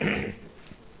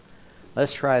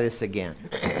Let's try this again.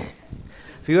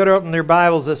 If you would open your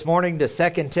Bibles this morning to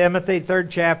 2 Timothy, 3rd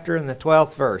chapter and the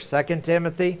 12th verse. 2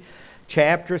 Timothy,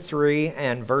 chapter 3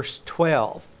 and verse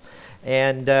 12.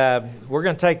 And we're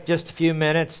going to take just a few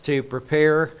minutes to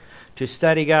prepare to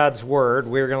study God's Word.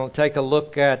 We're going to take a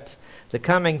look at the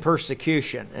coming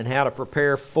persecution and how to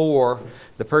prepare for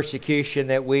the persecution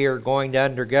that we are going to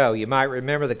undergo. You might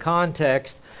remember the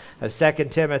context of 2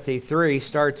 Timothy 3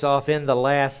 starts off in the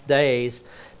last days.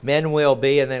 Men will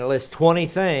be, and then it lists 20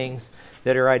 things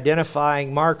that are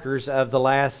identifying markers of the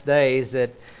last days that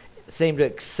seem to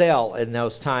excel in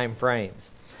those time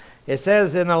frames. It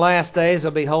says in the last days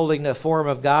they'll be holding the form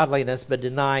of godliness but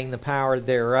denying the power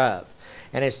thereof.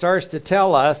 And it starts to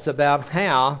tell us about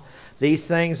how these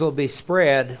things will be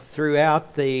spread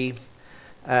throughout the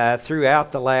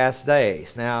last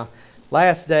days. Now,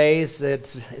 last days,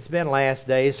 it's been last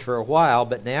days for a while,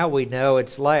 but now we know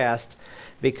it's last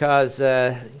because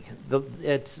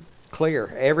it's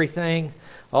clear. Everything,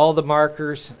 all the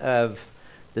markers of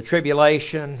the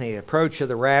tribulation, the approach of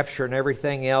the rapture, and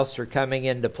everything else are coming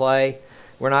into play.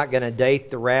 We're not going to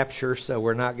date the rapture, so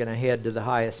we're not going to head to the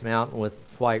highest mountain with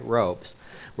white robes.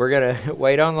 We're going to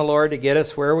wait on the Lord to get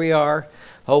us where we are,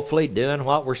 hopefully doing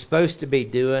what we're supposed to be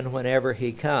doing whenever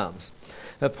He comes.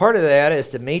 But part of that is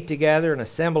to meet together and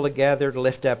assemble together to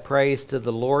lift up praise to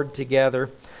the Lord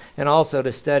together, and also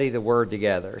to study the Word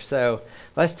together. So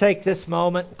let's take this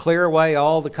moment, clear away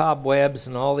all the cobwebs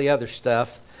and all the other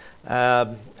stuff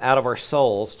out of our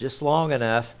souls just long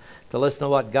enough to listen to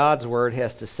what God's Word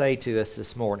has to say to us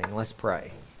this morning. Let's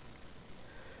pray.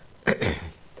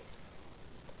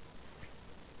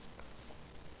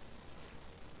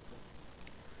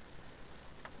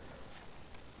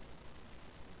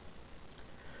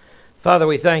 Father,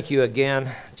 we thank you again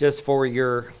just for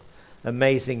your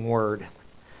amazing Word.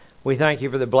 We thank you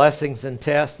for the blessings and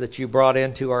tests that you brought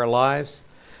into our lives.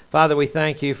 Father, we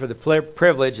thank you for the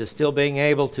privilege of still being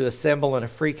able to assemble in a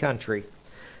free country.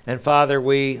 And Father,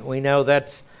 we know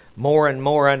that's more and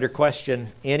more under question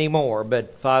anymore.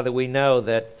 But Father, we know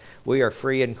that we are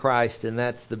free in Christ, and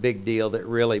that's the big deal that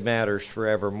really matters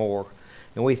forevermore.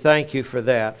 And we thank you for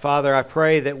that. Father, I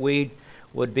pray that we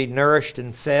would be nourished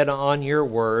and fed on your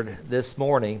word this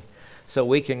morning, so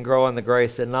we can grow in the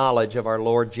grace and knowledge of our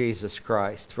Lord Jesus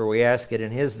Christ. For we ask it in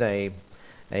His name.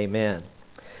 Amen.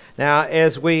 Now,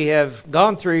 as we have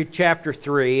gone through chapter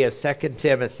 3 of 2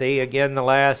 Timothy, again the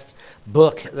last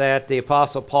book that the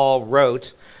Apostle Paul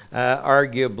wrote,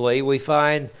 arguably, we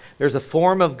find there's a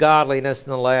form of godliness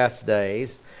in the last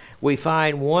days. We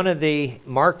find one of the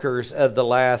markers of the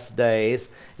last days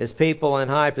is people in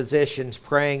high positions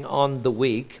preying on the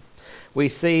weak. We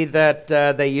see that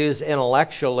they use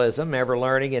intellectualism, never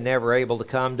learning and never able to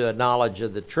come to a knowledge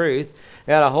of the truth.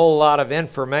 They got a whole lot of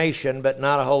information, but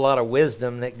not a whole lot of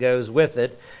wisdom that goes with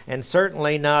it, and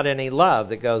certainly not any love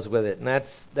that goes with it, and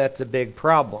that's a big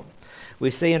problem.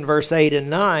 We see in verse 8 and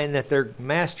 9 that they're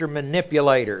master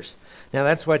manipulators. Now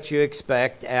that's what you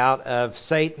expect out of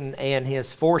Satan and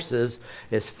his forces,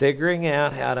 is figuring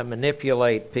out how to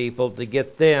manipulate people to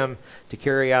get them to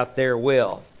carry out their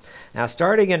will. Now,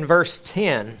 starting in verse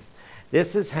 10,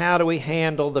 this is how do we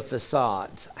handle the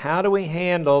facades? How do we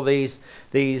handle these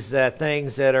things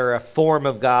that are a form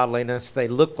of godliness? They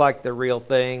look like the real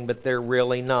thing, but they're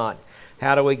really not.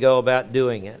 How do we go about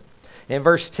doing it? In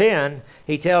verse 10,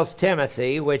 he tells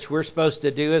Timothy, which we're supposed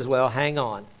to do as well, hang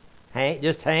on.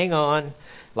 Just hang on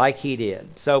like he did.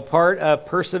 So part of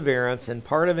perseverance and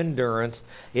part of endurance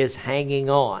is hanging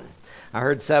on. I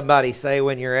heard somebody say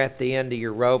when you're at the end of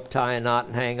your rope, tie a knot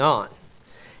and hang on.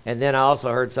 And then I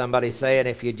also heard somebody saying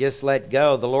if you just let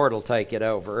go, the Lord will take it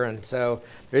over. And so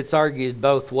it's argued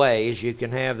both ways. You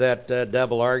can have that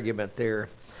double argument there.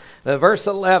 Verse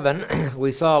 11,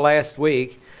 we saw last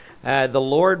week, the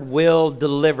Lord will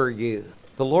deliver you.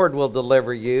 The Lord will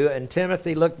deliver you. And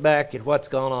Timothy looked back at what's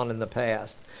gone on in the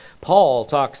past. Paul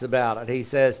talks about it. He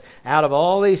says, out of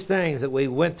all these things that we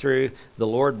went through, the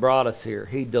Lord brought us here.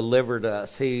 He delivered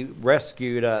us. He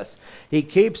rescued us. He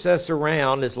keeps us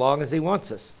around as long as He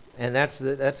wants us. And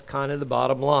that's kind of the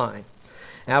bottom line.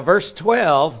 Now, verse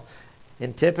 12,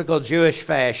 in typical Jewish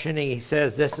fashion, he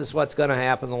says this is what's going to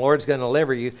happen. The Lord's going to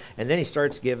deliver you. And then he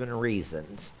starts giving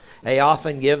reasons. They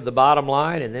often give the bottom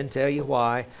line and then tell you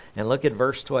why. And look at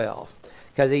verse 12.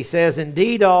 Because he says,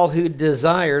 indeed, all who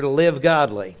desire to live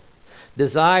godly.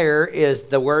 Desire is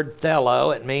the word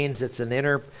thelo. It means it's an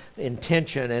inner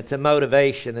intention. It's a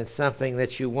motivation. It's something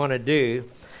that you want to do.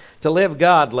 To live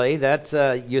godly, that's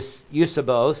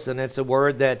eusebos, and it's a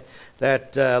word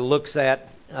that looks at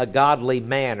a godly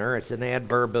manner. It's an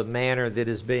adverb of manner that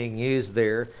is being used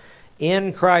there.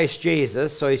 in Christ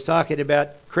Jesus. So he's talking about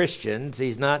Christians.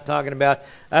 He's not talking about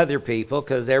other people,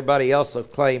 because everybody else will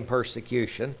claim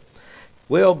persecution.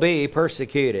 Will be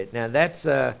persecuted. Now that's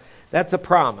a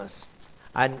promise.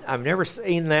 I've never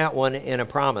seen that one in a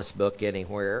promise book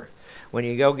anywhere. When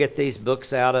you go get these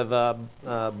books out of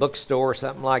a bookstore or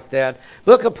something like that,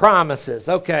 Book of Promises.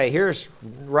 Okay, here's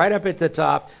right up at the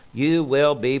top, you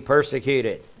will be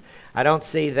persecuted. I don't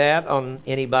see that on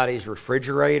anybody's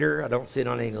refrigerator. I don't see it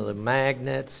on any of the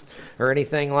magnets or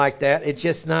anything like that. It's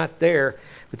just not there.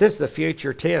 But this is the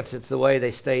future tense. It's the way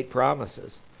they state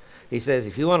promises. He says,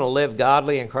 if you want to live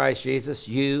godly in Christ Jesus,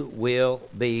 you will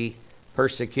be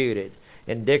persecuted.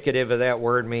 Indicative of that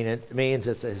word means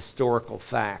it's a historical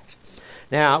fact.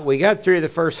 Now, we got through the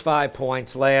first 5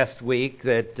 points last week,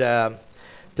 that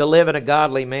to live in a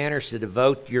godly manner is to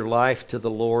devote your life to the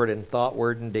Lord in thought,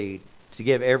 word, and deed. To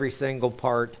give every single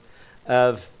part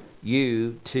of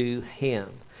you to Him.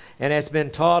 And it's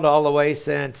been taught all the way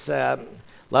since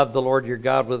love the Lord your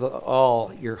God with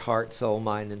all your heart, soul,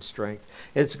 mind, and strength.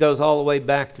 It goes all the way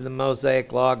back to the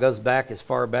Mosaic Law. It goes back as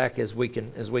far back as we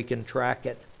can track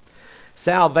it.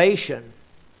 Salvation,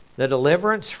 the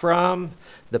deliverance from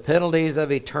the penalties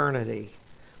of eternity,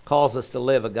 calls us to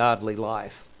live a godly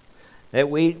life. That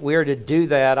we are to do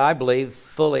that, I believe,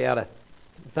 fully out of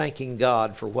thanking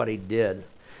God for what He did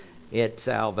at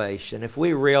salvation. If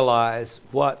we realize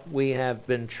what we have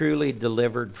been truly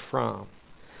delivered from,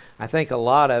 I think a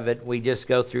lot of it, we just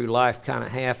go through life kind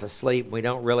of half asleep. We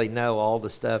don't really know all the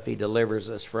stuff He delivers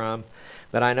us from.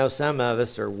 But I know some of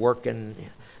us are working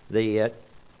the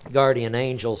guardian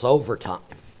angels overtime.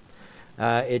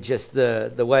 It's just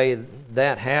the way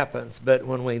that happens. But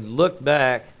when we look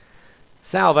back,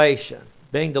 salvation,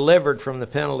 being delivered from the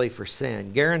penalty for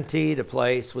sin, guaranteed a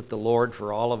place with the Lord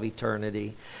for all of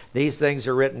eternity. These things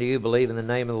are written to you, believe in the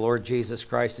name of the Lord Jesus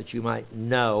Christ, that you might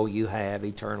know you have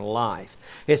eternal life.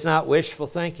 It's not wishful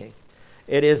thinking.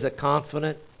 It is a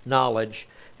confident knowledge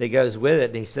that goes with it.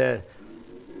 And he said,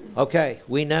 okay,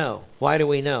 we know. Why do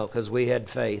we know? Because we had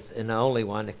faith in the only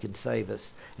one that could save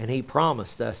us. And He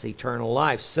promised us eternal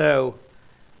life. So,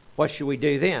 what should we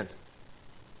do then?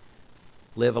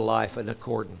 Live a life in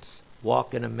accordance.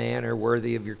 Walk in a manner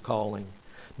worthy of your calling.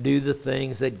 Do the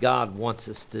things that God wants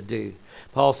us to do.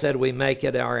 Paul said we make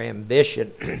it our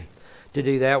ambition to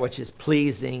do that which is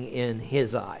pleasing in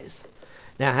His eyes.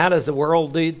 Now, how does the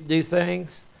world do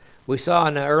things? We saw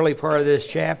in the early part of this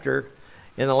chapter,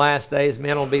 in the last days,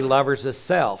 men will be lovers of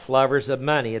self, lovers of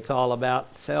money. It's all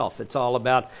about self. It's all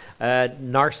about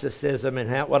narcissism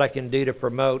and what I can do to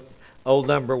promote old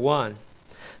number one.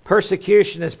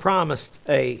 Persecution has promised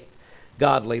a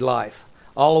godly life.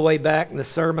 All the way back in the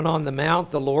Sermon on the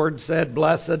Mount, the Lord said,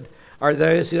 blessed are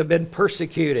those who have been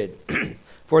persecuted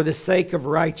for the sake of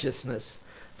righteousness,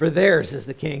 for theirs is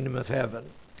the kingdom of heaven.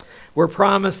 We're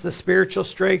promised the spiritual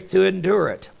strength to endure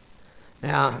it.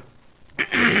 Now,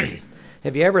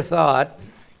 have you ever thought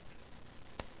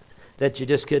that you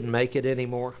just couldn't make it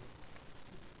anymore?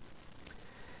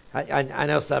 I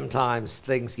know sometimes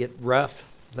things get rough.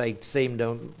 They seem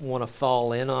to want to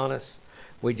fall in on us.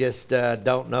 We just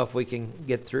don't know if we can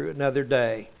get through another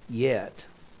day yet.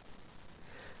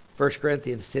 1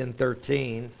 Corinthians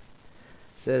 10:13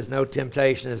 says, no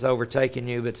temptation has overtaken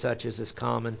you, but such as is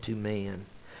common to man.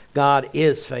 God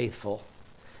is faithful.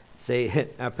 See,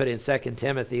 I put in 2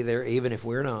 Timothy there, even if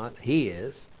we're not, He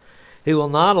is. Who will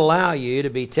not allow you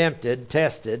to be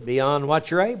tested beyond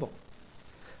what you're able.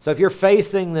 So if you're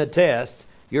facing the test,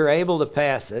 you're able to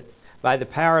pass it by the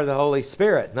power of the Holy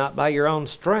Spirit, not by your own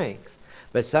strength.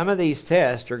 But some of these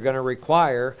tests are going to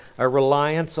require a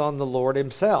reliance on the Lord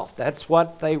Himself. That's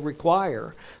what they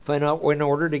require in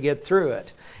order to get through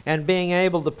it. And being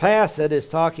able to pass it is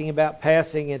talking about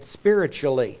passing it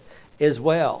spiritually as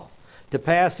well. To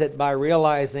pass it by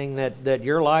realizing that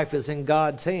your life is in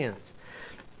God's hands.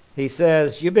 He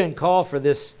says, you've been called for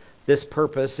this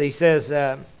purpose. He says,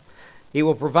 He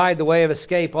will provide the way of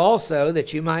escape also,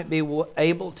 that you might be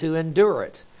able to endure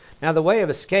it. Now, the way of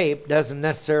escape doesn't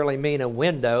necessarily mean a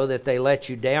window that they let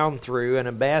you down through in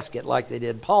a basket like they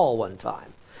did Paul one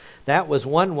time. That was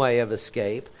one way of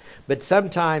escape. But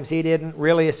sometimes he didn't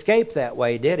really escape that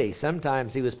way, did he?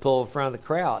 Sometimes he was pulled in front of the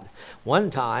crowd. One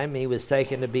time he was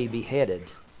taken to be beheaded.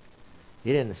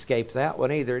 He didn't escape that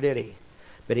one either, did he?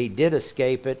 But he did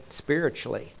escape it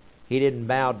spiritually. He didn't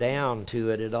bow down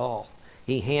to it at all.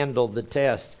 He handled the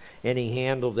test, and he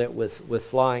handled it with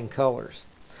flying colors.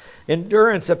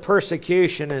 Endurance of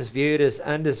persecution is viewed as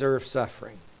undeserved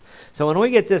suffering. So when we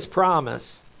get this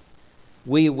promise,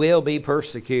 we will be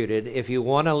persecuted if you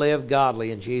want to live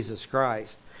godly in Jesus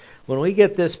Christ. When we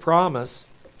get this promise,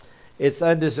 it's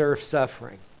undeserved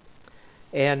suffering.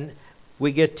 And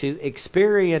we get to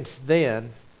experience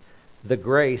then the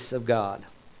grace of God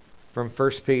from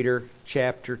 1 Peter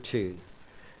chapter 2.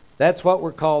 That's what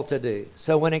we're called to do.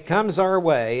 So when it comes our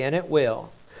way, and it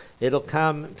will, it'll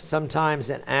come sometimes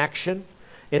in action,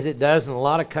 as it does in a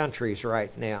lot of countries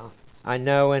right now. I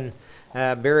know in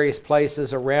various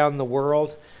places around the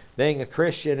world, being a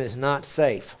Christian is not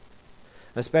safe.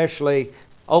 Especially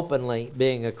openly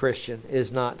being a Christian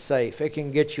is not safe. It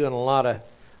can get you in a lot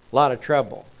of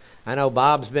trouble. I know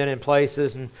Bob's been in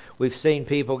places and we've seen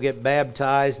people get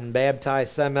baptized, and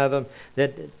baptized some of them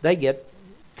that they get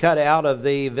cut out of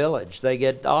the village. They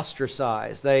get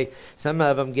ostracized. Some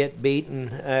of them get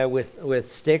beaten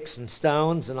with sticks and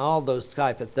stones and all those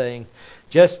type of things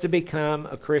just to become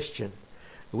a Christian.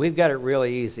 We've got it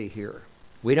really easy here.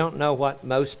 We don't know what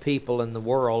most people in the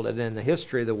world and in the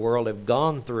history of the world have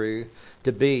gone through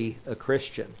to be a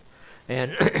Christian.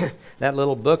 And that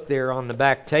little book there on the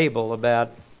back table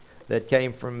that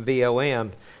came from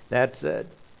VOM, that's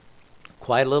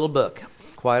quite a little book.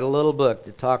 Quite a little book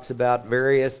that talks about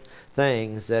various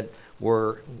things that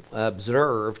were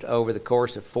observed over the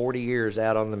course of 40 years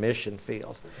out on the mission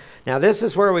field. Now, this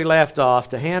is where we left off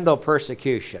to handle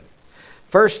persecution.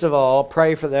 First of all,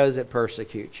 pray for those that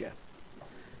persecute you.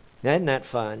 Now, isn't that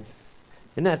fun?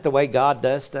 Isn't that the way God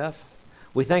does stuff?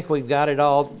 We think we've got it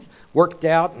all worked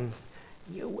out, and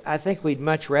I think we'd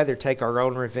much rather take our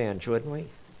own revenge, wouldn't we?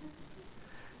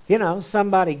 You know,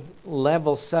 somebody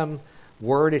levels some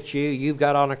word at you. You've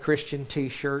got on a Christian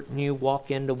t-shirt and you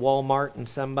walk into Walmart and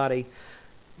somebody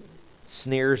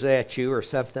sneers at you or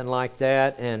something like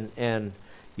that, and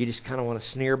you just kind of want to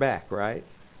sneer back, right?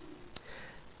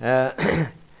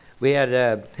 We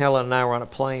had Helen and I were on a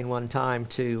plane one time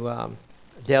to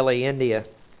Delhi, India,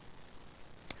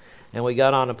 and we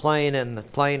got on a plane and the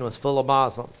plane was full of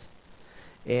Muslims,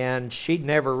 and she'd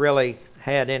never really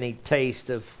had any taste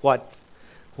of what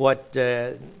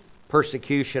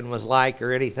persecution was like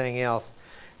or anything else.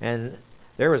 And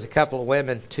there was a couple of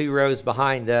women 2 rows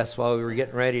behind us while we were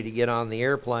getting ready to get on the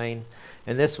airplane,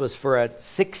 and this was for a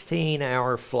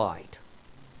 16-hour flight.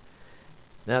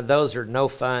 Now those are no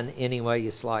fun any way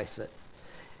you slice it.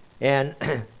 And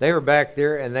they were back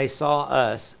there and they saw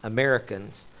us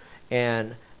Americans,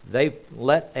 and they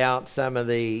let out some of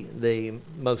the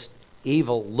most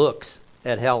evil looks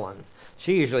at Helen.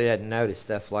 She usually doesn't notice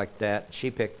stuff like that.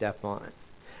 She picked up on it.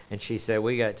 And she said,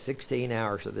 we got 16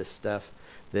 hours of this stuff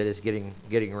that is getting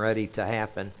ready to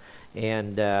happen.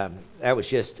 And that was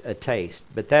just a taste.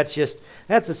 But that's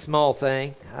a small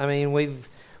thing. I mean,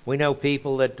 we know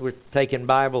people that were taking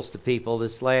Bibles to people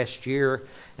this last year,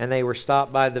 and they were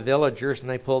stopped by the villagers, and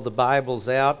they pulled the Bibles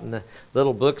out and the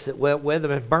little books that went with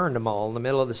them and burned them all in the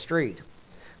middle of the street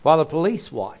while the police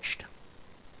watched.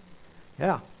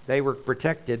 Yeah, they were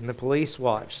protected and the police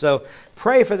watched. So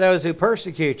pray for those who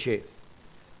persecute you.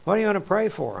 What do you want to pray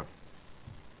for them?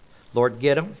 Lord,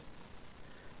 get them.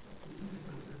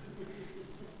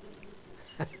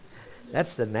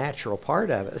 That's the natural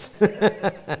part of us,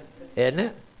 isn't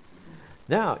it?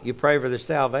 No, you pray for their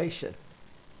salvation.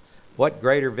 What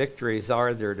greater victories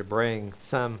are there to bring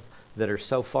some that are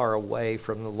so far away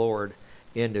from the Lord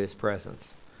into His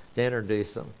presence? To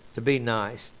introduce them, to be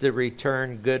nice, to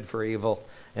return good for evil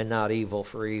and not evil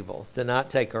for evil, to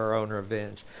not take our own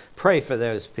revenge. Pray for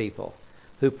those people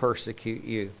who persecute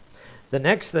you. The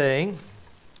next thing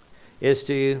is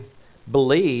to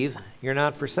believe you're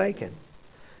not forsaken.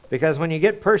 Because when you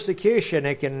get persecution,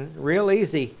 it can real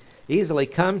easily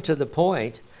come to the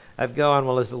point of going,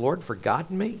 well, has the Lord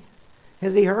forgotten me?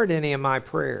 Has He heard any of my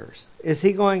prayers? Is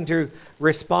He going to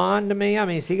respond to me? I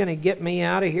mean, is He going to get me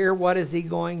out of here? What is He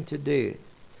going to do?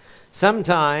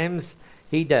 Sometimes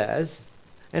He does.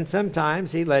 And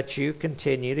sometimes He lets you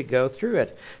continue to go through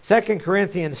it. 2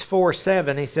 Corinthians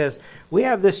 4:7, he says, we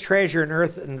have this treasure in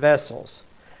earthen vessels,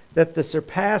 that the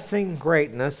surpassing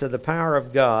greatness of the power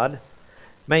of God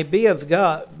may be of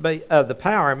God, the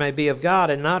power may be of God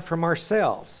and not from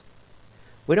ourselves.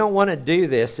 We don't want to do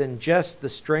this in just the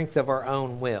strength of our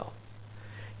own will.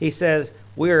 He says,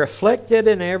 we are afflicted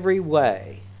in every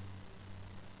way,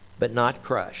 but not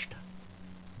crushed.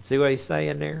 See what he's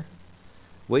saying there?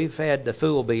 We've had the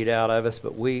fool beat out of us,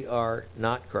 but we are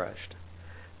not crushed.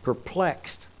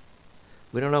 Perplexed.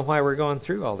 We don't know why we're going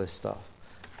through all this stuff,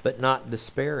 but not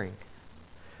despairing.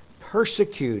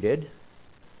 Persecuted,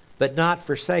 but not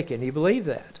forsaken. Do you believe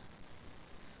that?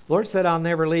 The Lord said, I'll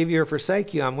never leave you or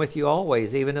forsake you. I'm with you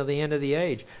always, even to the end of the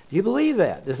age. Do you believe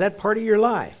that? Is that part of your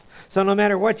life? So no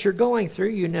matter what you're going through,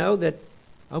 you know that,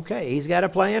 okay, He's got a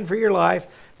plan for your life,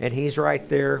 and He's right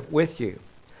there with you.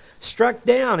 Struck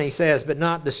down, he says, but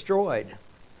not destroyed.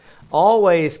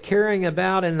 always carrying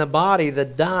about in the body the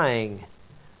dying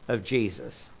of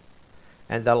Jesus,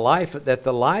 and the life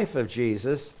of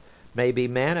Jesus may be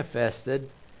manifested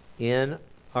in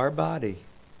our body.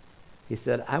 He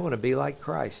said, I want to be like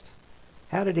Christ.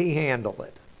 How did he handle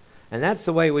it? And that's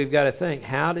the way we've got to think.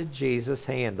 How did Jesus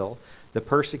handle the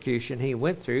persecution he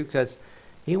went through? Because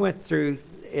he went through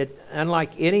it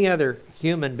unlike any other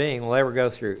human being will ever go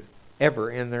through, ever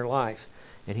in their life.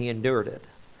 And he endured it.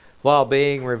 While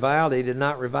being reviled, he did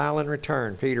not revile in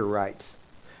return, Peter writes.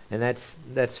 And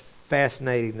that's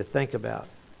fascinating to think about.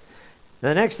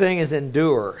 The next thing is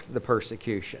endure the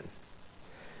persecution.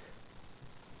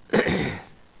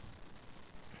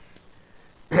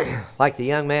 Like the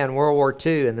young man in World War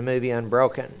II in the movie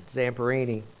Unbroken,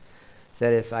 Zamperini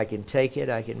said, if I can take it,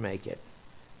 I can make it.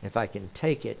 If I can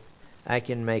take it, I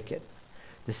can make it.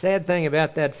 The sad thing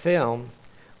about that film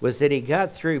was that he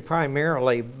got through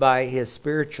primarily by his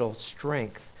spiritual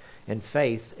strength and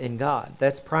faith in God.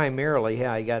 That's primarily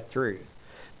how he got through.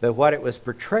 But what it was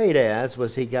portrayed as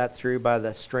was he got through by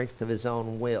the strength of his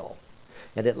own will.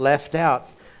 And it left out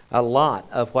a lot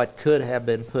of what could have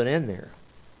been put in there.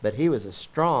 But he was a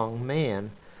strong man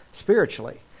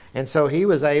spiritually. And so he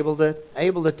was able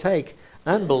to take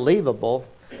unbelievable,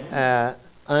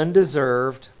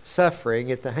 undeserved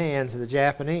suffering at the hands of the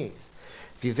Japanese.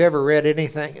 If you've ever read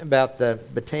anything about the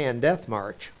Bataan Death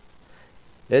March,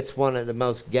 it's one of the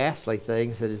most ghastly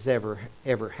things that has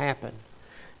ever happened.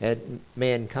 And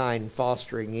mankind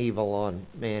fostering evil on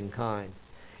mankind.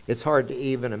 It's hard to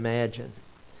even imagine.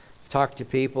 Talked to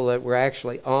people that were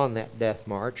actually on that death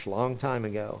march a long time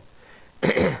ago.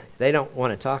 They don't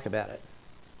want to talk about it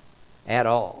at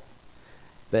all.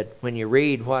 But when you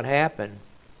read what happened,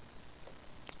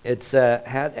 it's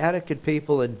how could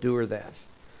people endure that?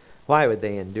 Why would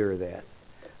they endure that?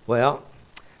 Well,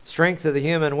 strength of the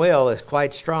human will is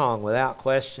quite strong without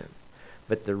question.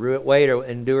 But the way to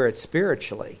endure it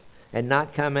spiritually and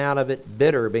not come out of it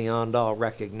bitter beyond all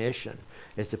recognition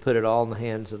is to put it all in the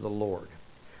hands of the Lord,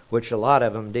 which a lot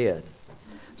of them did.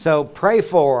 So pray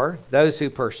for those who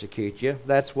persecute you.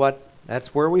 That's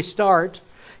where we start.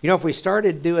 You know, if we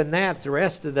started doing that, the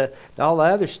rest of all the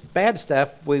other bad stuff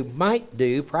we might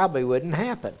do probably wouldn't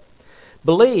happen.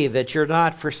 Believe that you're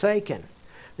not forsaken.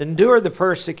 Endure the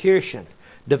persecution.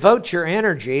 Devote your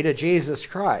energy to Jesus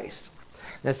Christ.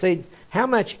 Now see, how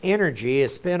much energy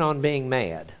is spent on being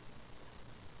mad?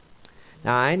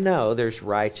 Now I know there's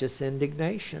righteous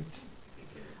indignation.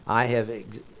 I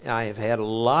have had a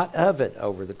lot of it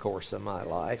over the course of my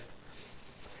life.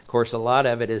 Of course, a lot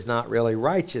of it is not really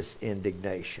righteous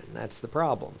indignation. That's the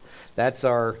problem. That's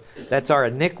our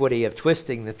iniquity of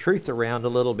twisting the truth around a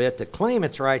little bit to claim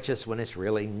it's righteous when it's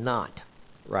really not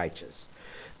righteous.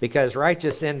 Because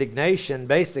righteous indignation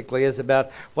basically is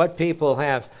about what people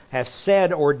have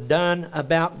said or done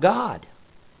about God.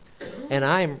 And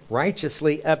I'm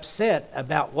righteously upset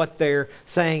about what they're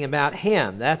saying about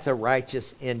Him. That's a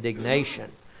righteous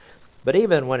indignation. But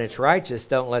even when it's righteous,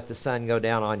 don't let the sun go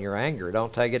down on your anger.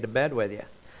 Don't take it to bed with you.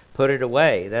 Put it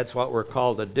away. That's what we're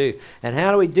called to do. And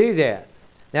how do we do that?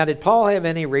 Now, did Paul have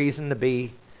any reason to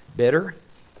be bitter?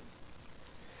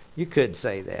 You could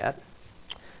say that.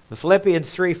 In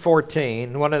Philippians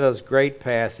 3:14, one of those great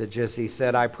passages, he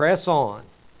said, I press on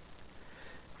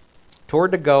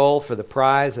toward the goal for the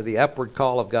prize of the upward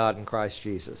call of God in Christ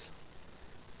Jesus.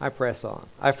 I press on.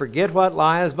 I forget what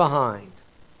lies behind.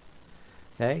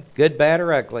 Okay? Good, bad,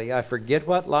 or ugly. I forget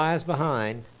what lies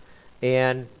behind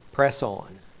and press on.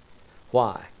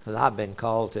 Why? Because I've been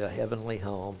called to a heavenly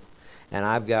home and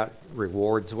I've got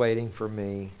rewards waiting for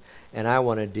me. And I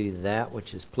want to do that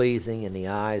which is pleasing in the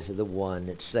eyes of the one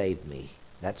that saved me.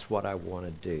 That's what I want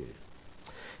to do.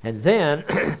 And then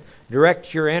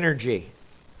direct your energy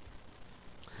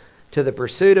to the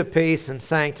pursuit of peace and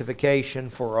sanctification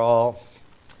for all.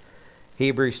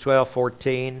 Hebrews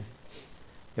 12:14.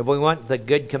 If we want the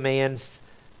good commands,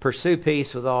 pursue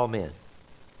peace with all men.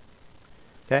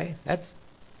 Okay? That's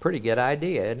a pretty good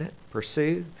idea, isn't it?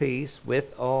 Pursue peace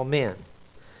with all men.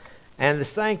 And the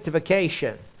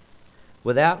sanctification,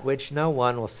 without which no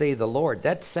one will see the Lord.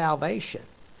 That's salvation.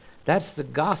 That's the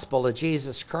gospel of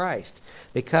Jesus Christ.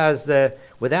 Because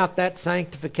without that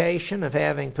sanctification of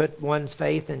having put one's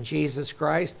faith in Jesus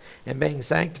Christ and being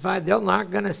sanctified, they're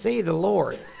not going to see the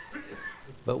Lord.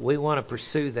 But we want to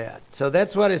pursue that. So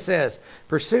that's what it says.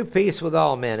 Pursue peace with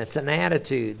all men. It's an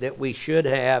attitude that we should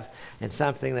have and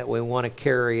something that we want to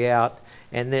carry out.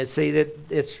 And then see that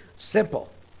it's simple.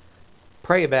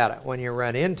 Pray about it when you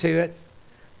run into it.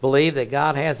 Believe that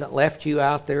God hasn't left you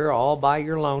out there all by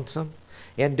your lonesome.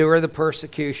 Endure the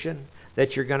persecution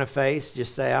that you're going to face.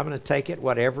 Just say, I'm going to take it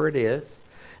whatever it is.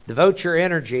 Devote your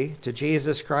energy to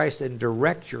Jesus Christ and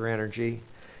direct your energy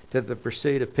to the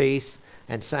pursuit of peace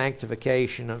and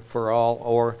sanctification for all,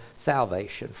 or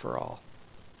salvation for all.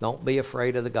 Don't be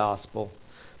afraid of the gospel.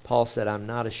 Paul said, I'm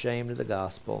not ashamed of the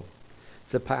gospel.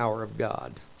 It's the power of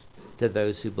God to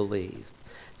those who believe.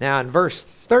 Now in verse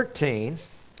 13,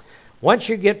 once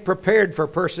you get prepared for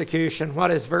persecution,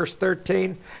 what is verse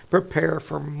 13? Prepare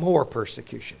for more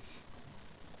persecution.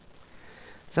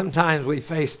 Sometimes we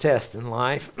face tests in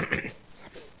life,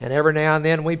 and every now and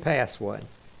then we pass one.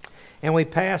 And we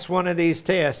pass one of these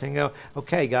tests and go,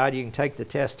 okay, God, you can take the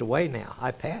test away now.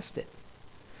 I passed it.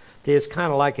 It's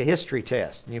kind of like a history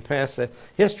test. And you pass the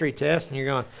history test and you're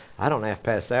going, I don't have to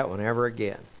pass that one ever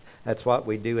again. That's what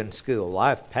we do in school. Well,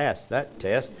 I've passed that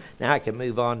test. Now I can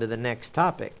move on to the next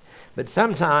topic. But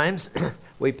sometimes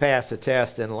we pass a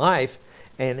test in life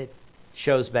and it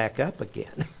shows back up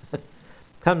again.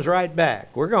 Comes right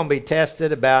back. We're going to be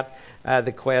tested about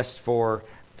the quest for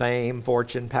fame,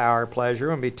 fortune, power, pleasure.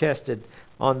 We're going to be tested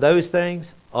on those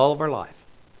things all of our life.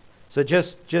 So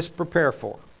just prepare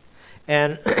for them.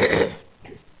 And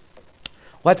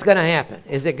what's going to happen?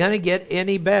 Is it going to get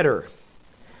any better?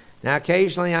 Now,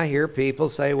 occasionally I hear people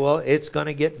say, well, it's going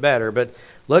to get better. But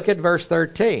look at verse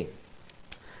 13.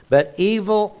 But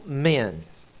evil men.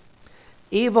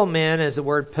 Evil men is the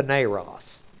word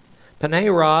paneros.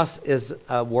 Paneros is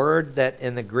a word that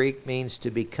in the Greek means to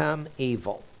become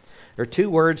evil. There are two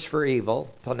words for evil,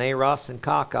 paneros and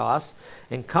kakos.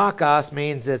 And kakos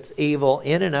means it's evil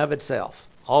in and of itself,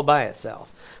 all by itself.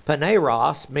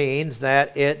 Paneros means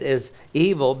that it is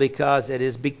evil because it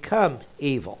has become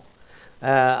evil.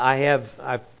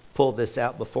 I've pulled this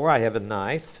out before. I have a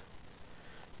knife,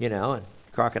 and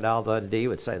Crocodile Dundee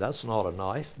would say that's not a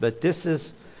knife, but this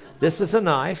is a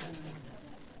knife.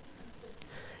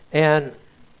 And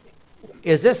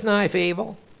is this knife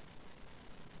evil?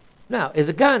 No. Is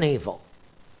a gun evil?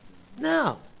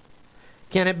 No.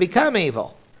 Can it become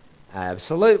evil?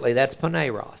 Absolutely. That's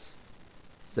paneros.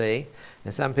 See?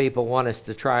 And some people want us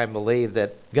to try and believe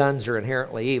that guns are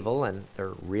inherently evil, and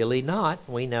they're really not.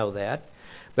 We know that.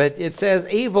 But it says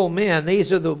evil men,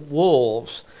 these are the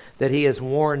wolves that he has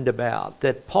warned about,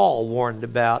 that Paul warned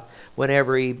about when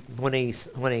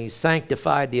he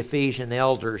sanctified the Ephesian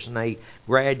elders and they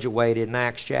graduated in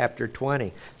Acts chapter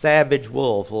 20. Savage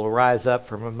wolves will rise up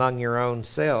from among your own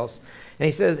selves. And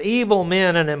he says evil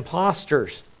men and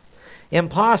impostors.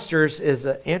 Impostors is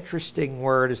an interesting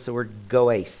word. It's the word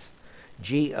goes.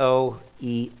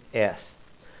 G-O-E-S.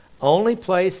 Only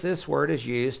place this word is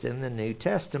used in the New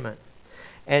Testament.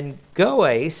 And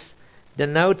goes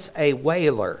denotes a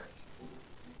wailer.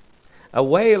 A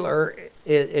wailer,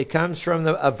 it comes from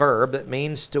a verb that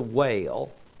means to wail.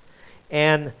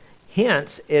 And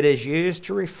hence it is used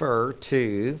to refer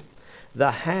to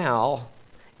the howl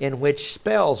in which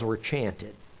spells were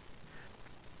chanted.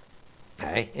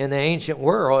 Okay. In the ancient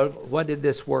world, what did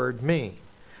this word mean?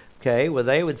 Okay, well,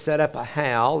 they would set up a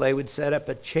howl, they would set up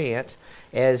a chant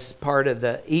as part of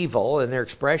the evil and their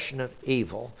expression of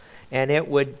evil, and it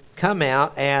would come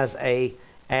out as a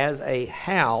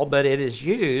howl, but it is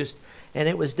used, and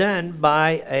it was done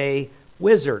by a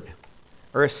wizard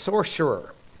or a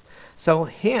sorcerer. So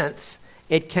hence,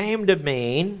 it came to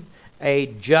mean a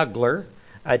juggler,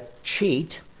 a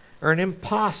cheat, or an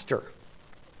impostor.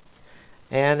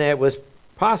 And it was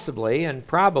possibly and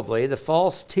probably the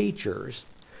false teachers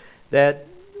that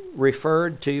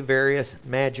referred to various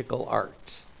magical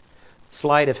arts.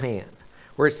 Sleight of hand.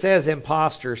 Where it says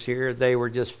imposters here, they were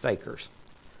just fakers.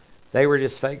 They were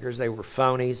just fakers. They were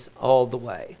phonies all the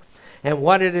way. And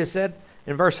what it is said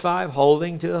in verse 5,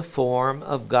 holding to a form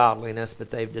of godliness,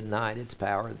 but they've denied its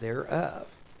power thereof.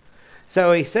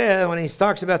 So he said, when he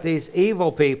talks about these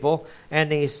evil people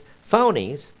and these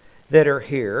phonies that are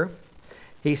here,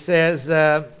 he says,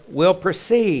 will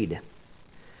proceed.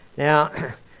 Now,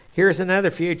 here's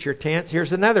another future tense.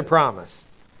 Here's another promise.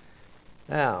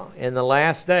 Now, in the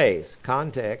last days,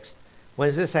 context, when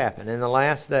does this happen? In the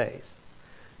last days.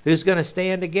 Who's going to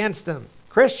stand against them?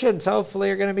 Christians,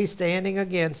 hopefully, are going to be standing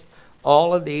against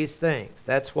all of these things.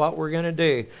 That's what we're going to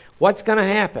do. What's going to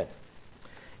happen?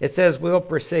 It says we'll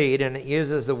proceed, and it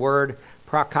uses the word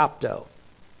prokopto.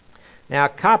 Now,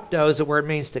 kopto is a word that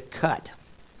means to cut,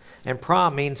 and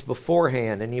pra means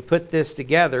beforehand. And you put this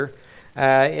together,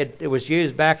 it was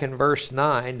used back in verse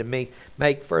 9 to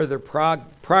make further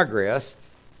progress.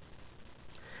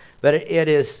 But it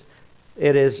is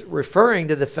referring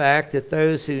to the fact that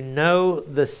those who know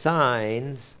the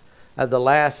signs of the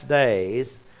last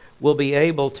days will be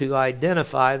able to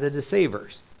identify the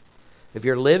deceivers. If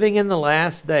you're living in the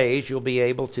last days, you'll be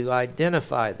able to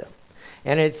identify them.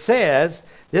 And it says,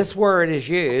 this word is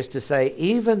used to say,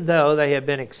 even though they have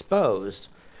been exposed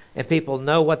and people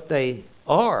know what they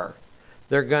are,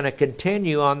 they're going to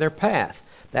continue on their path.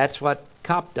 That's what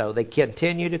kopto, they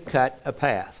continue to cut a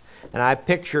path. And I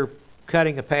picture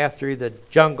cutting a path through the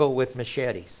jungle with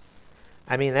machetes.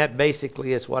 I mean, that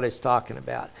basically is what it's talking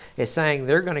about. It's saying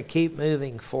they're going to keep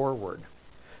moving forward.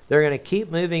 They're going to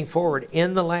keep moving forward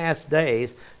in the last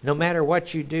days, no matter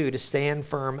what you do to stand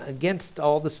firm against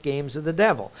all the schemes of the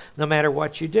devil. No matter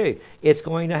what you do, it's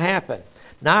going to happen.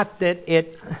 Not that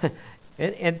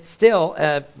it's still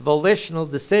a volitional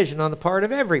decision on the part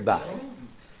of everybody.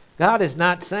 God is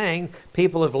not saying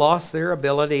people have lost their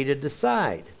ability to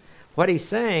decide. What he's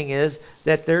saying is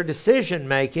that their decision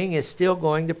making is still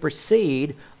going to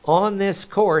proceed on this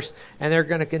course, and they're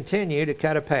going to continue to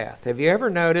cut a path. Have you ever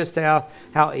noticed how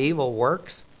evil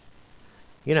works?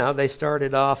 You know, they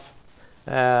started off,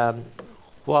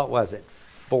 what was it,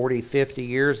 40, 50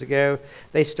 years ago?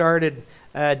 They started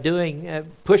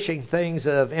pushing things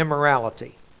of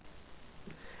immorality.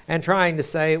 And trying to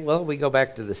say, well, we go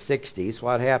back to the 60s.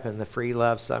 What happened? The free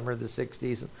love summer of the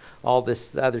 60s and all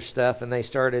this other stuff. And they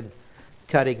started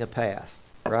cutting a path,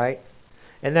 right?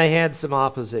 And they had some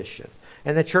opposition.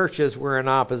 And the churches were in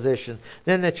opposition.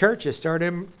 Then the churches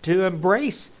started to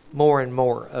embrace more and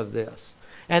more of this.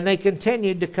 And they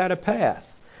continued to cut a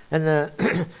path. And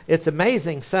it's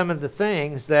amazing some of the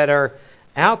things that are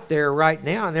out there right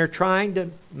now. And they're trying to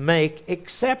make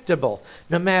acceptable,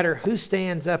 no matter who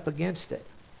stands up against it.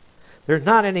 There's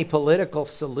not any political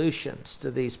solutions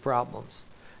to these problems.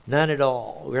 None at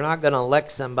all. We're not going to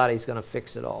elect somebody who's going to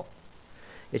fix it all.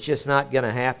 It's just not going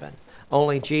to happen.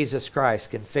 Only Jesus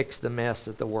Christ can fix the mess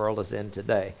that the world is in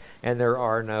today. And there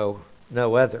are no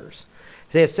others.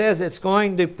 It says it's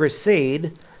going to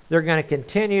proceed. They're going to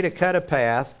continue to cut a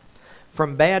path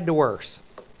from bad to worse.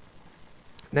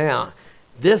 Now,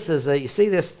 this is you see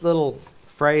this little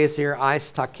phrase here,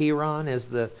 eis takiron is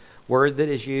the word that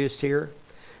is used here.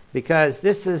 Because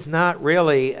this is not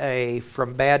really a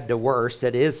from bad to worse.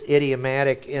 It is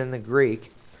idiomatic in the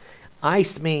Greek.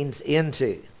 Eis means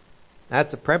into.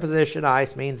 That's a preposition.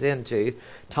 Eis means into.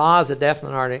 Ta is a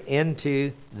definite article.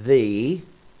 Into the.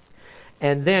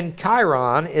 And then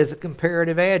chiron is a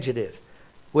comparative adjective,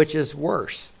 which is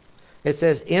worse. It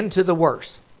says into the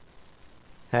worse.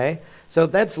 Okay? So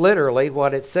that's literally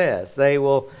what it says. They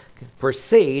will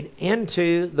proceed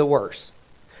into the worse.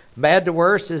 Bad to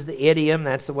worse is the idiom.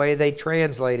 That's the way they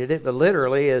translated it. But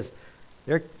literally is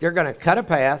they're going to cut a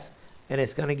path and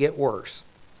it's going to get worse.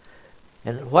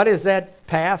 And what is that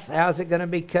path? How's it going to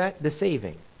be cut?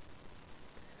 Deceiving.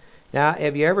 Now,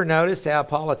 have you ever noticed how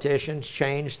politicians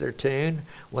change their tune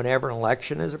whenever an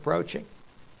election is approaching?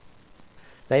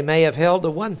 They may have held to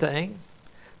one thing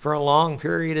for a long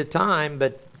period of time,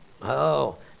 but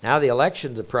now the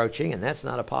election's approaching and that's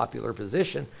not a popular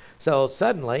position. So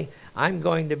suddenly I'm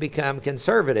going to become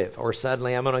conservative, or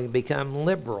suddenly I'm going to become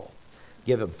liberal.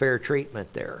 Give them fair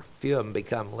treatment there. A few of them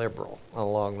become liberal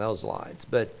along those lines.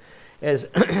 But as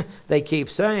they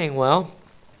keep saying, well,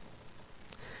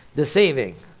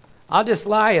 deceiving. I'll just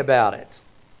lie about it.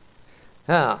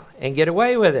 And get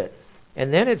away with it.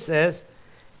 And then it says,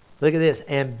 look at this,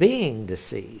 and being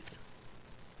deceived.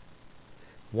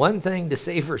 One thing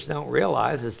deceivers don't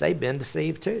realize is they've been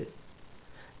deceived too.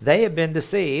 They have been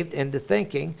deceived into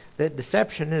thinking that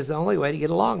deception is the only way to get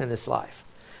along in this life.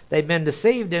 They've been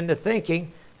deceived into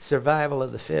thinking survival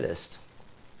of the fittest.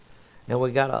 And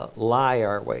we got to lie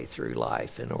our way through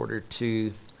life in order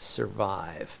to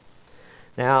survive.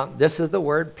 Now, this is the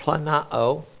word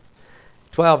planao.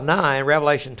 12:9,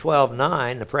 Revelation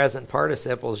 12:9, the present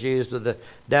participle is used with a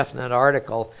definite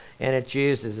article, and it's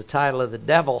used as the title of the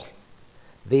devil,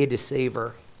 the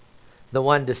deceiver. The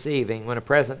one deceiving. When a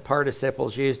present participle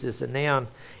is used as a noun,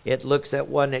 it looks at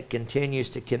one that continues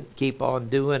to keep on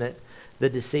doing it, the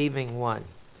deceiving one.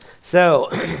 So,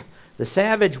 the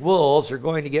savage wolves are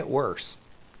going to get worse.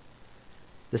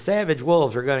 The savage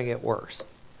wolves are going to get worse.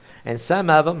 And some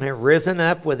of them have risen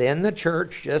up within the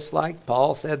church, just like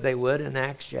Paul said they would in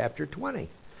Acts chapter 20.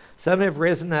 Some have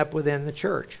risen up within the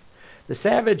church. The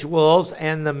savage wolves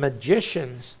and the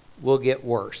magicians will get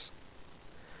worse.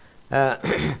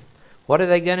 What are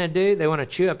they going to do? They want to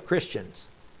chew up Christians.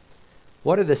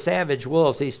 What are the savage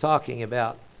wolves he's talking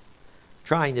about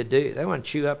trying to do? They want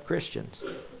to chew up Christians.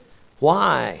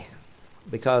 Why?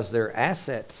 Because they're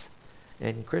assets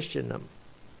in Christendom.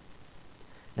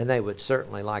 And they would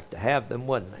certainly like to have them,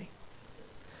 wouldn't they?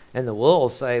 And the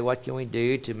wolves say, what can we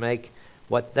do to make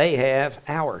what they have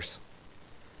ours?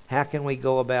 How can we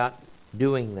go about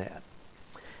doing that?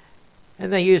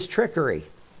 And they use trickery.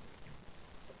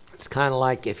 It's kind of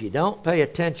like if you don't pay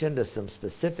attention to some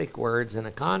specific words in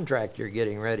a contract you're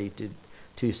getting ready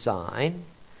to sign,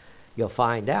 you'll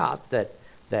find out that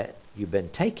you've been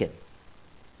taken.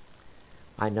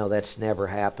 I know that's never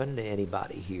happened to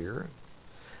anybody here,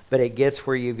 but it gets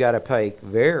where you've got to pay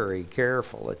very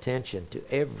careful attention to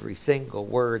every single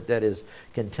word that is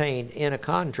contained in a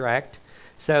contract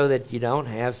so that you don't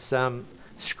have some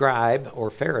scribe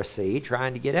or Pharisee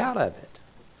trying to get out of it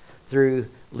through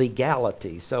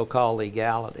legalities, so-called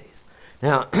legalities.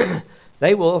 Now,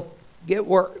 they will get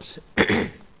worse.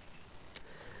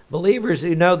 Believers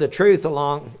who know the truth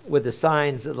along with the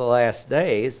signs of the last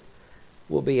days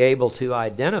will be able to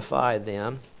identify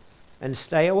them and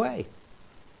stay away.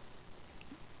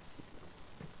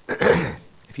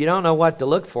 If you don't know what to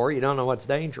look for, you don't know what's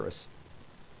dangerous.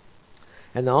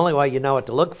 And the only way you know what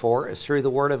to look for is through the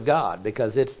Word of God,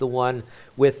 because it's the one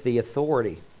with the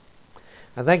authority.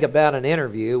 I think about an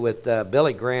interview with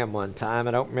Billy Graham one time.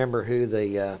 I don't remember who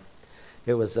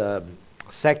it was a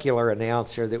secular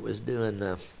announcer that was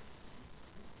doing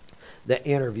the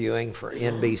interviewing for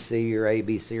NBC or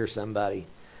ABC or somebody.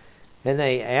 And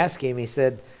they asked him,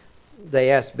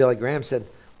 they asked Billy Graham, said,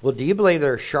 well, do you believe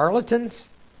there are charlatans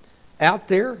out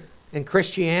there in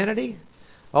Christianity?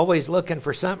 Always looking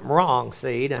for something wrong,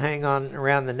 see, to hang on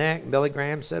around the neck. And Billy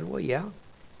Graham said, well, yeah.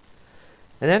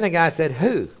 And then the guy said,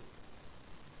 who?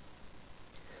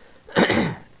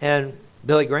 And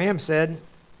Billy Graham said,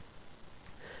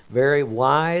 very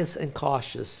wise and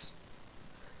cautious.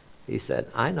 He said,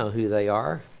 I know who they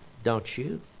are, don't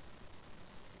you?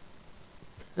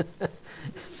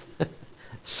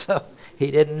 So he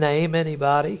didn't name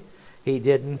anybody. He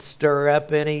didn't stir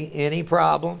up any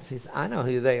problems. He said, I know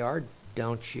who they are,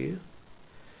 don't you?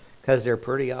 Because they're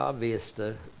pretty obvious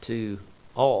to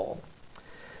all.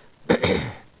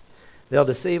 They'll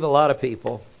deceive a lot of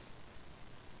people,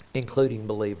 including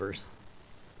believers.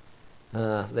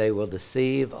 They will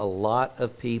deceive a lot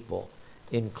of people,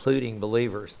 including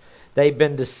believers. They've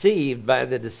been deceived by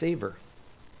the deceiver.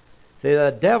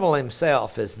 The devil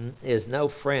himself is no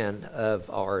friend of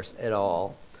ours at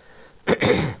all.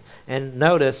 And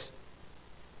notice,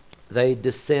 they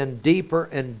descend deeper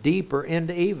and deeper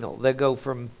into evil. They go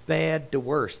from bad to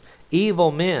worse.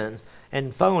 Evil men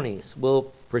and phonies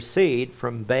will proceed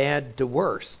from bad to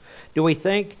worse. Do we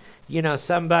think,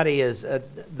 somebody is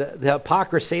the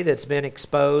hypocrisy that's been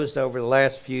exposed over the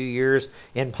last few years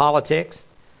in politics?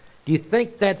 Do you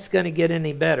think that's going to get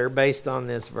any better based on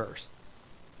this verse?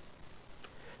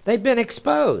 They've been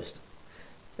exposed.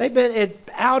 They've been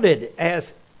outed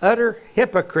as utter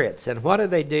hypocrites. And what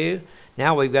do?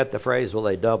 Now we've got the phrase, well,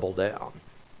 they double down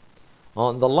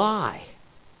on the lie.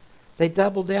 They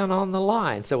double down on the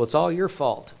lie. And so it's all your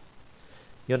fault.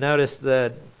 You'll notice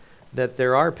that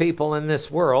there are people in this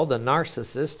world, the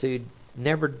narcissists, who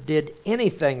never did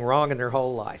anything wrong in their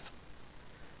whole life.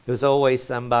 It was always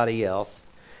somebody else.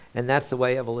 And that's the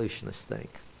way evolutionists think.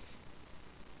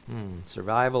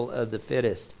 Survival of the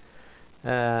fittest.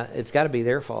 It's got to be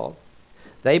their fault.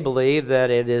 They believe that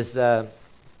it is at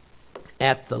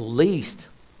the least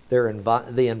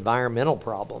the environmental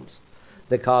problems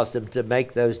that caused them to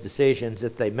make those decisions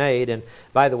that they made. And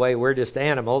by the way, we're just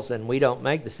animals, and we don't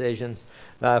make decisions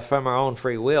from our own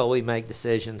free will. We make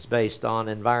decisions based on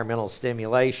environmental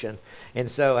stimulation.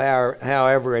 And so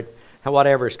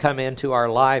whatever's come into our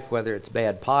life, whether it's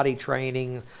bad potty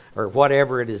training or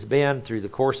whatever it has been through the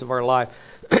course of our life,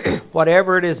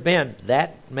 whatever it has been,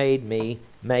 that made me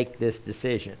make this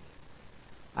decision.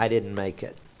 I didn't make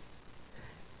it.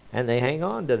 And they hang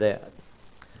on to that.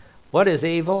 What is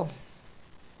evil?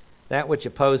 That which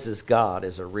opposes God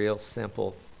is a real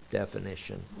simple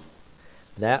definition.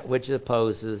 That which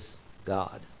opposes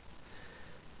God.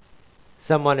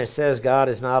 Someone that says God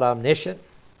is not omniscient,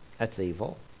 that's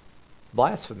evil.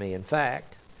 Blasphemy, in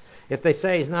fact. If they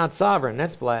say he's not sovereign,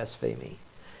 that's blasphemy.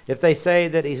 If they say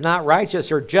that he's not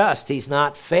righteous or just, he's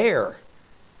not fair,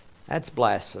 that's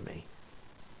blasphemy.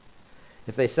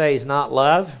 If they say he's not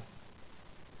love,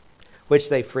 which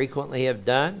they frequently have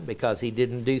done because he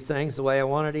didn't do things the way I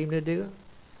wanted him to do,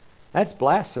 that's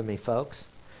blasphemy, folks.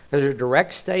 There are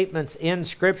direct statements in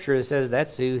Scripture that says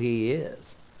that's who he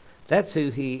is. That's who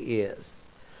he is.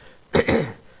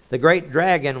 The great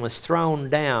dragon was thrown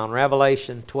down,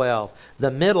 Revelation 12.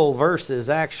 The middle verse is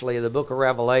actually the book of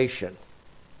Revelation.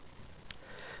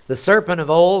 The serpent of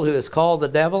old, who is called the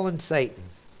devil and Satan,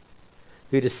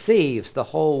 who deceives the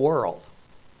whole world.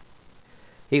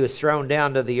 He was thrown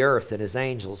down to the earth, and his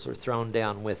angels were thrown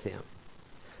down with him.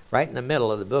 Right in the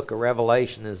middle of the book of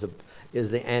Revelation is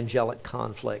the angelic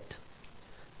conflict.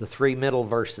 The three middle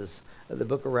verses of the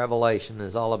book of Revelation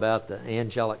is all about the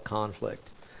angelic conflict.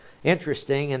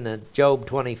 Interesting, in the Job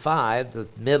 25, the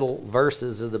middle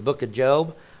verses of the book of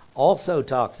Job, also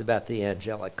talks about the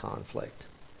angelic conflict.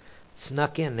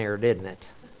 Snuck in there, didn't it?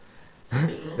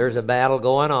 There's a battle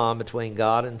going on between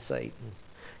God and Satan.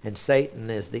 And Satan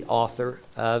is the author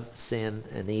of sin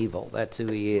and evil. That's who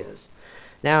he is.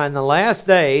 Now, in the last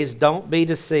days, don't be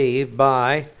deceived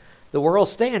by the world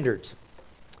standards.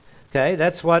 Okay,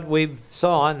 that's what we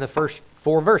saw in the first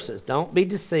 4 verses. Don't be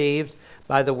deceived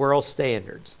by the world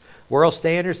standards. World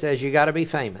standard says you got to be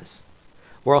famous.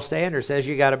 World standard says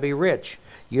you got to be rich.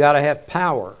 You got to have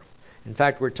power. In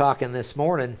fact, we're talking this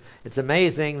morning, it's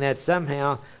amazing that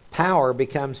somehow power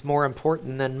becomes more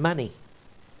important than money.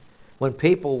 When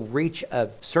people reach a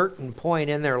certain point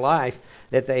in their life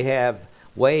that they have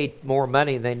way more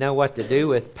money than they know what to do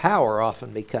with, power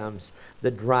often becomes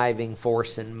the driving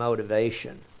force and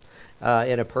motivation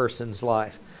in a person's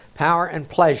life. Power and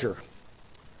pleasure.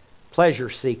 Pleasure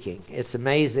seeking. It's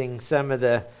amazing some of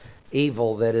the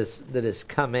evil that has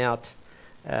come out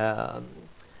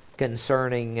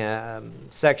concerning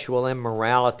sexual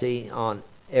immorality on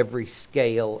every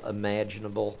scale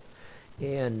imaginable.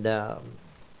 And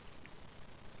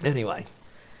anyway,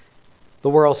 the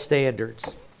world standards.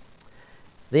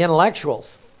 The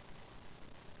intellectuals.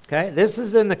 Okay, this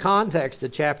is in the context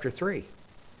of chapter 3.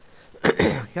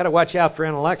 Got to watch out for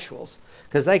intellectuals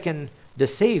because they can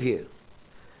deceive you.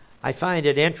 I find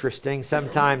it interesting.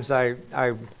 Sometimes I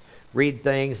read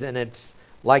things and it's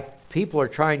like people are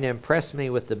trying to impress me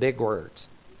with the big words.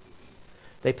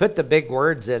 They put the big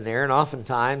words in there, and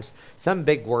oftentimes some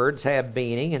big words have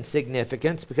meaning and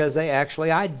significance because they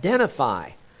actually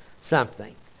identify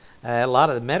something. A lot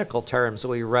of the medical terms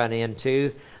we run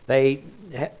into, they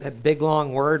have a big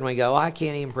long word and we go, I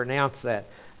can't even pronounce that.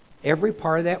 Every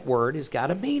part of that word has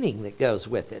got a meaning that goes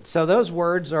with it. So those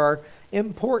words are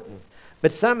important.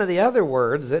 But some of the other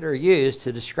words that are used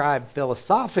to describe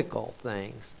philosophical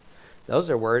things,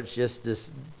 those are words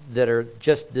that are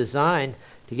just designed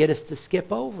to get us to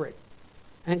skip over it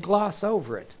and gloss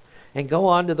over it and go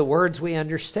on to the words we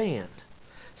understand.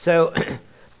 So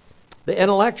the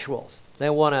intellectuals, they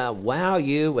want to wow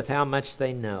you with how much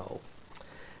they know.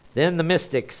 Then the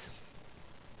mystics.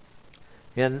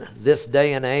 In this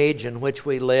day and age in which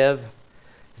we live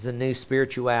is a new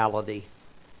spirituality.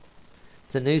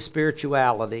 It's a new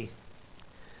spirituality.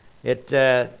 It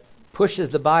pushes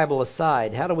the Bible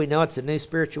aside. How do we know it's a new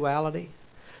spirituality?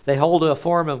 They hold to a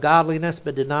form of godliness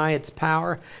but deny its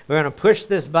power. We're going to push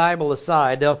this Bible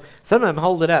aside. Some of them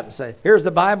hold it up and say, here's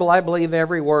the Bible, I believe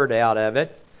every word out of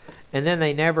it. And then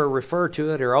they never refer to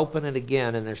it or open it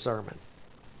again in their sermon.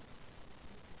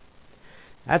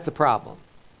 That's a problem.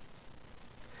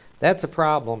 That's a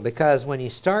problem because when you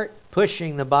start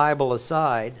pushing the Bible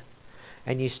aside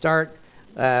and you start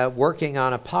working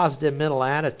on a positive mental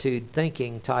attitude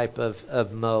thinking type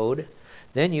of mode,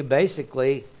 then you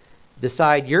basically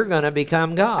decide you're going to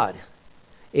become God.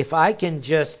 If I can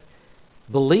just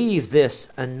believe this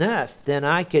enough, then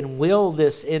I can will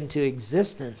this into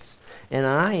existence and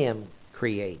I am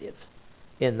creative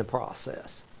in the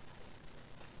process.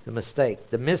 It's a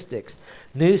mistake. The mystics,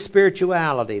 new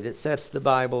spirituality that sets the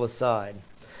Bible aside.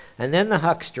 And then the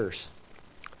hucksters,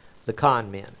 the con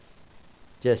men.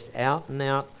 Just out and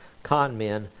out con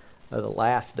men of the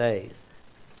last days.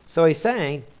 So he's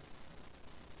saying,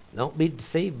 don't be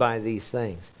deceived by these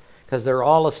things because they're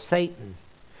all of Satan.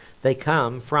 They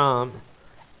come from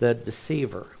the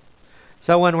deceiver.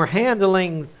 So when we're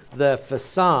handling the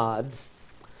facades,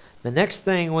 the next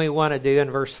thing we want to do in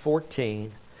verse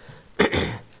 14,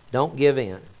 don't give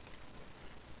in.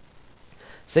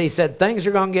 See, he said, things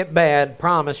are going to get bad.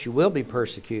 Promise you will be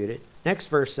persecuted. Next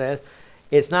verse says,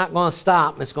 it's not going to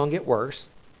stop. It's going to get worse.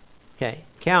 Okay,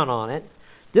 count on it.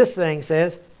 This thing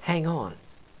says, hang on.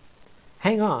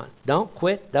 Hang on. Don't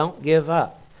quit. Don't give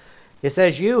up. It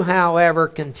says, you, however,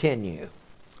 continue.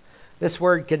 This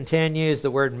word continue is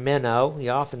the word meno.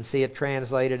 You often see it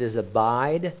translated as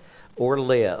abide or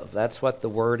live. That's what the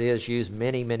word is used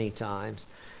many, many times.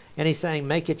 And he's saying,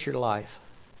 make it your life.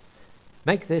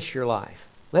 Make this your life.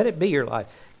 Let it be your life.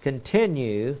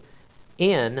 Continue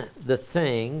in the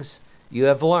things you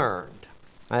have learned.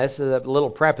 Now, this is a little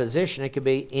preposition. It could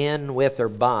be in, with, or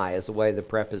by is the way the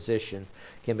preposition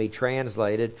can be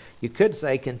translated. You could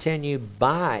say continue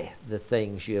by the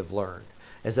things you have learned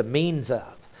as a means of.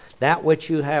 That which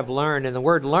you have learned. And the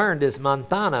word learned is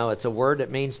manthano. It's a word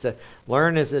that means to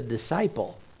learn as a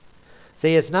disciple.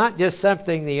 See, it's not just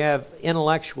something that you have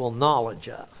intellectual knowledge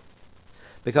of.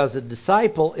 Because a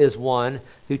disciple is one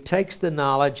who takes the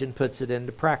knowledge and puts it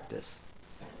into practice.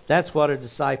 That's what a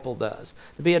disciple does.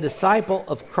 To be a disciple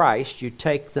of Christ, you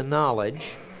take the knowledge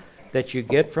that you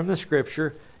get from the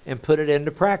Scripture and put it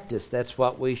into practice. That's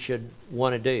what we should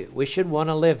want to do. We should want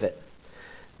to live it.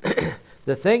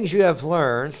 The things you have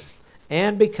learned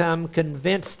and become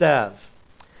convinced of.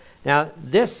 Now,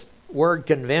 this word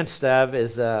convinced of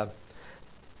is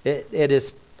it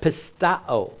is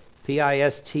pistao,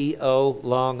 P-I-S-T-O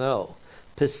long O.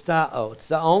 Pistao. It's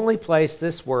the only place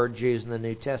this word's used in the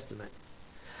New Testament.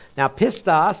 Now,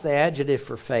 pistos, the adjective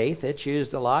for faith, it's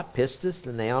used a lot. Pistis,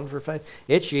 the noun for faith,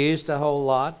 it's used a whole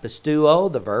lot.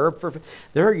 Pistuo, the verb for faith,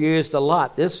 they're used a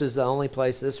lot. This is the only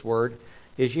place this word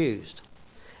is used.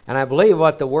 And I believe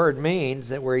what the word means,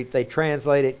 that where they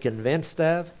translate it convinced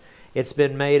of, it's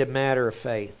been made a matter of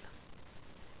faith.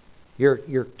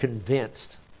 You're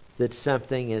convinced that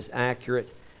something is accurate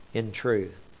and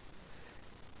true.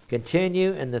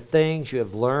 Continue in the things you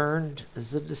have learned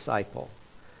as a disciple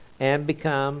and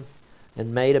become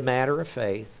and made a matter of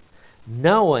faith,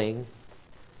 knowing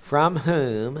from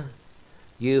whom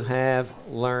you have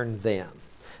learned them.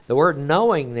 The word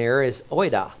knowing there is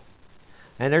oida.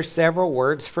 And there's several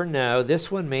words for know.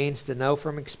 This one means to know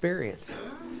from experience.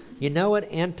 You know it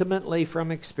intimately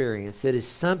from experience. It is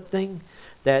something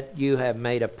that you have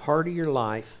made a part of your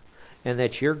life, and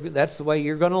that's the way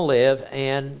you're going to live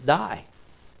and die.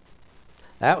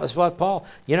 That was what Paul,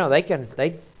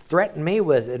 they threatened me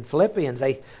with in Philippians.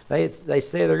 They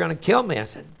say they're going to kill me. I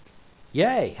said,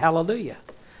 yay, hallelujah.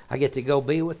 I get to go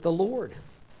be with the Lord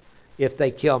if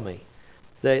they kill me.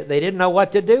 They didn't know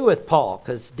what to do with Paul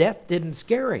because death didn't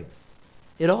scare him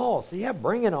at all. So yeah,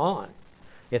 bring it on.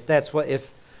 If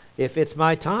it's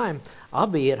my time, I'll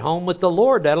be at home with the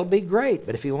Lord. That'll be great.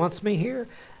 But if he wants me here,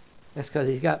 that's because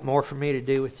he's got more for me to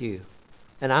do with you.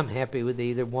 And I'm happy with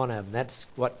either one of them. That's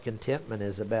what contentment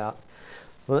is about.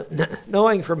 Well,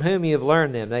 knowing from whom you have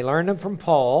learned them. They learned them from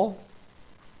Paul.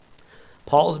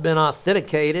 Paul's been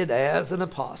authenticated as an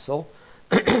apostle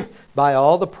by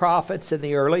all the prophets in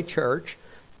the early church.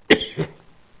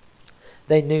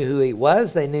 They knew who he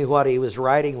was. They knew what he was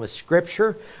writing was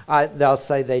Scripture. They'll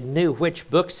say they knew which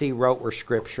books he wrote were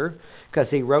Scripture because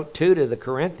he wrote 2 to the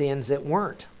Corinthians that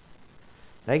weren't.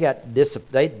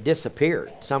 They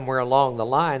disappeared somewhere along the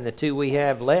line. The 2 we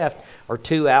have left are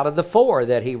 2 out of the 4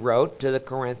 that he wrote to the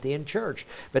Corinthian church.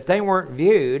 But they weren't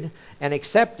viewed and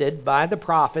accepted by the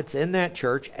prophets in that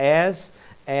church as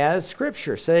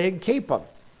Scripture, so they didn't keep them.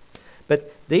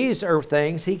 But these are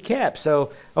things he kept.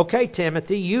 So, okay,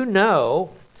 Timothy, you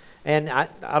know, and I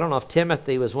don't know if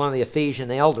Timothy was one of the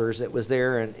Ephesian elders that was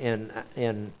there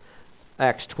in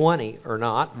Acts 20 or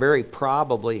not. Very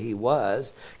probably he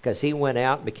was, because he went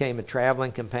out and became a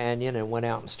traveling companion and went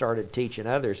out and started teaching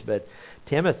others. But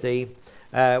Timothy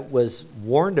was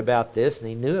warned about this, and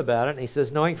he knew about it, and he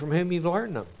says, knowing from whom you've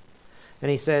learned them. And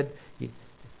he said,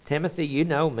 Timothy, you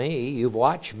know me, you've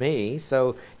watched me.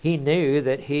 So he knew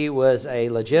that he was a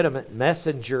legitimate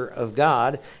messenger of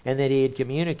God and that he had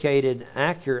communicated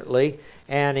accurately.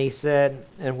 And he said,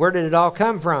 and where did it all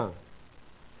come from?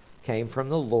 Came from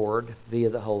the Lord via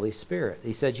the Holy Spirit.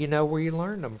 He said, you know where you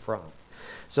learned them from.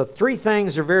 So 3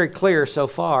 things are very clear so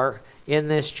far in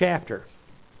this chapter.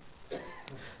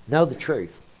 Know the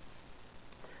truth.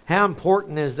 How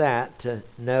important is that to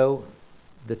know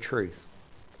the truth?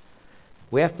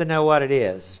 We have to know what it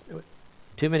is.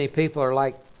 Too many people are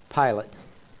like Pilate.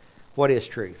 What is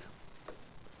truth?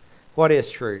 What is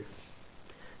truth?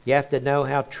 You have to know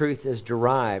how truth is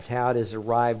derived, how it is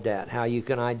arrived at, how you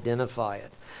can identify it.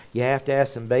 You have to have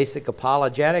some basic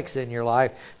apologetics in your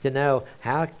life to know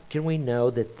how can we know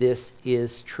that this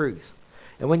is truth.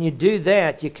 And when you do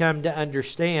that, you come to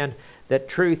understand that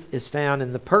truth is found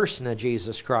in the person of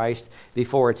Jesus Christ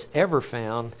before it's ever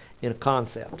found in a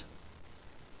concept.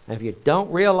 And if you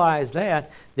don't realize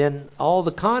that, then all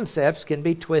the concepts can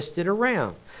be twisted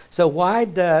around. So why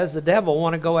does the devil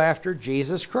want to go after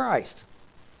Jesus Christ?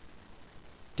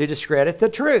 To discredit the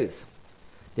truth.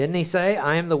 Didn't he say,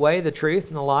 I am the way, the truth,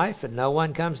 and the life, and no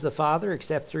one comes to the Father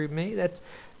except through me?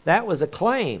 That was a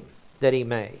claim that he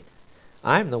made.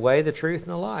 I am the way, the truth,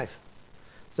 and the life.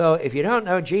 So if you don't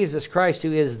know Jesus Christ,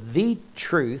 who is the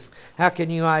truth, how can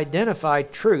you identify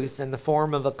truth in the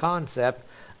form of a concept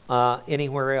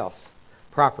anywhere else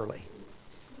properly?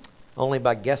 Only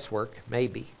by guesswork,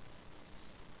 maybe.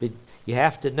 But you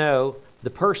have to know the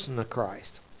person of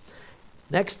Christ.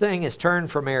 Next thing is turn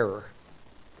from error.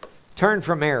 Turn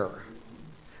from error.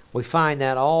 We find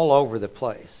that all over the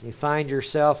place. You find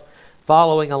yourself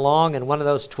following along in one of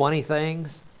those 20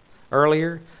 things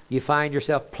earlier. You find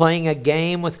yourself playing a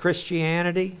game with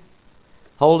Christianity,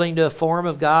 holding to a form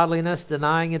of godliness,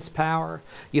 denying its power.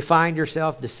 You find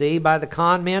yourself deceived by the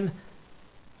con men.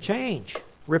 Change.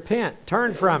 Repent.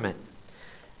 Turn from it.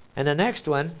 And the next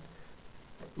one,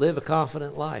 live a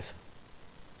confident life.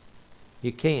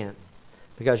 You can,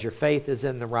 because your faith is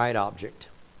in the right object.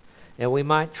 And we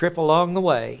might trip along the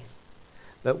way,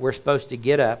 but we're supposed to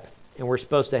get up, and we're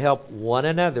supposed to help one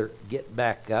another get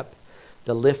back up,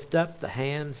 to lift up the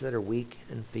hands that are weak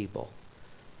and feeble.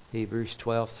 Hebrews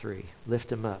 12:3. Lift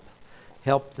them up.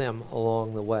 Help them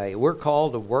along the way. We're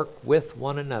called to work with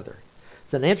one another.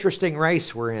 It's an interesting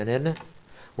race we're in, isn't it?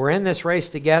 We're in this race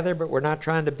together, but we're not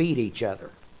trying to beat each other.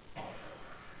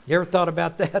 You ever thought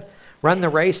about that? Run the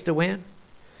race to win?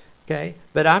 Okay?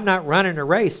 But I'm not running a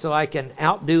race so I can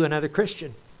outdo another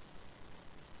Christian.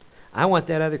 I want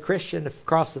that other Christian to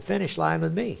cross the finish line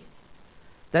with me.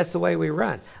 That's the way we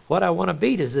run. What I want to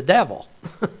beat is the devil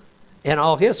and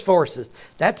all his forces.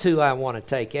 That's who I want to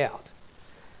take out.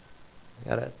 I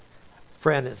got a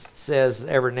friend that says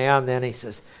every now and then, he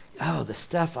says, oh, the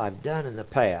stuff I've done in the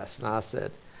past. And I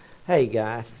said, hey,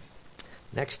 guy,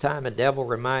 next time a devil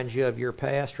reminds you of your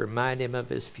past, remind him of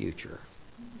his future.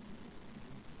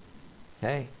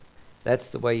 Okay? That's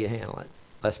the way you handle it.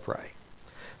 Let's pray.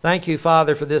 Thank you,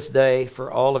 Father, for this day,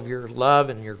 for all of your love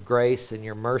and your grace and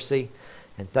your mercy.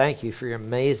 And thank you for your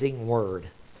amazing word.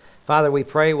 Father, we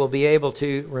pray we'll be able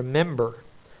to remember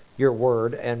your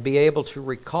word and be able to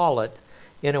recall it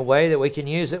in a way that we can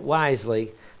use it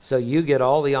wisely so you get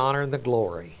all the honor and the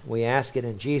glory. We ask it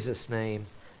in Jesus' name.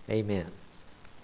 Amen.